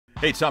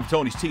Hey, I'm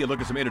Tony's T. Look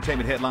at some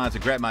entertainment headlines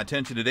that grabbed my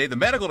attention today. The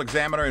medical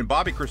examiner in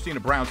Bobbi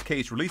Kristina Brown's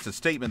case released a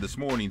statement this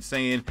morning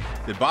saying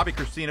that Bobbi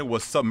Kristina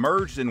was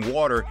submerged in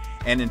water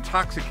and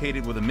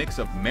intoxicated with a mix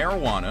of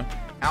marijuana,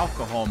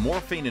 alcohol,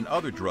 morphine, and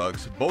other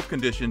drugs, both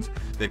conditions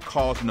that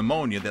caused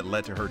pneumonia that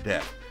led to her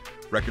death.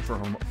 Records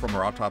from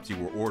her autopsy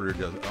were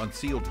ordered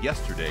unsealed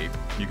yesterday.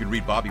 You can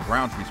read Bobbi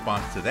Brown's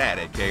response to that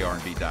at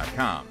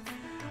krnb.com.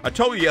 I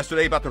told you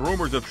yesterday about the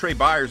rumors of Trai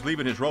Byers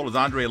leaving his role as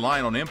Andre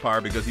Lion on Empire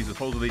because he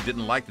supposedly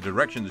didn't like the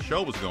direction the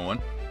show was going.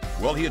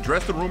 Well, he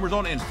addressed the rumors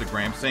on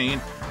Instagram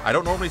saying, "I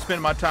don't normally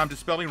spend my time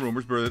dispelling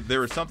rumors, but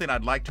there is something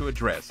I'd like to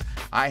address.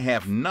 I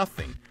have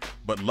nothing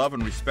but love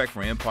and respect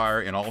for Empire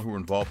and all who are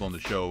involved on the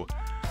show.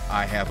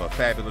 I have a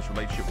fabulous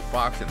relationship with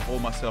Fox and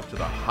hold myself to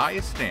the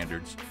highest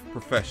standards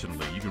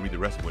professionally." You can read the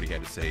rest of what he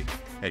had to say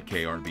at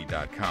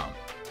krnb.com.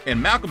 And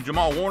Malcolm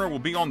Jamal Warner will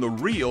be on The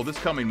Real this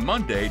coming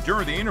Monday.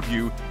 During the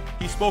interview,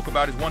 he spoke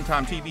about his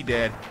one-time TV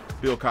dad,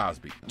 Bill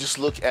Cosby. Just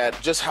look at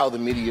just how the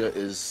media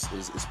is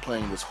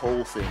playing this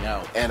whole thing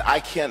out. And I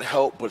can't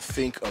help but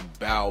think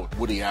about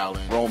Woody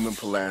Allen, Roman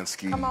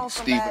Polanski,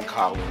 Stephen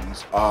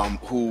Collins,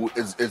 who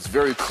it's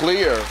very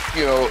clear,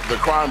 the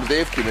crimes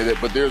they've committed,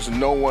 but there's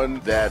no one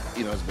that,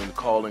 has been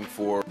calling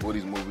for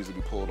Woody's movies to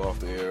be pulled off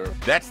the air.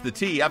 That's the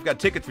T. I've got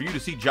tickets for you to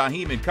see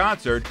Jaheim in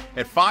concert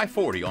at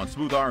 5:40 on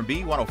Smooth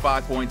R&B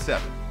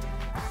 105.7.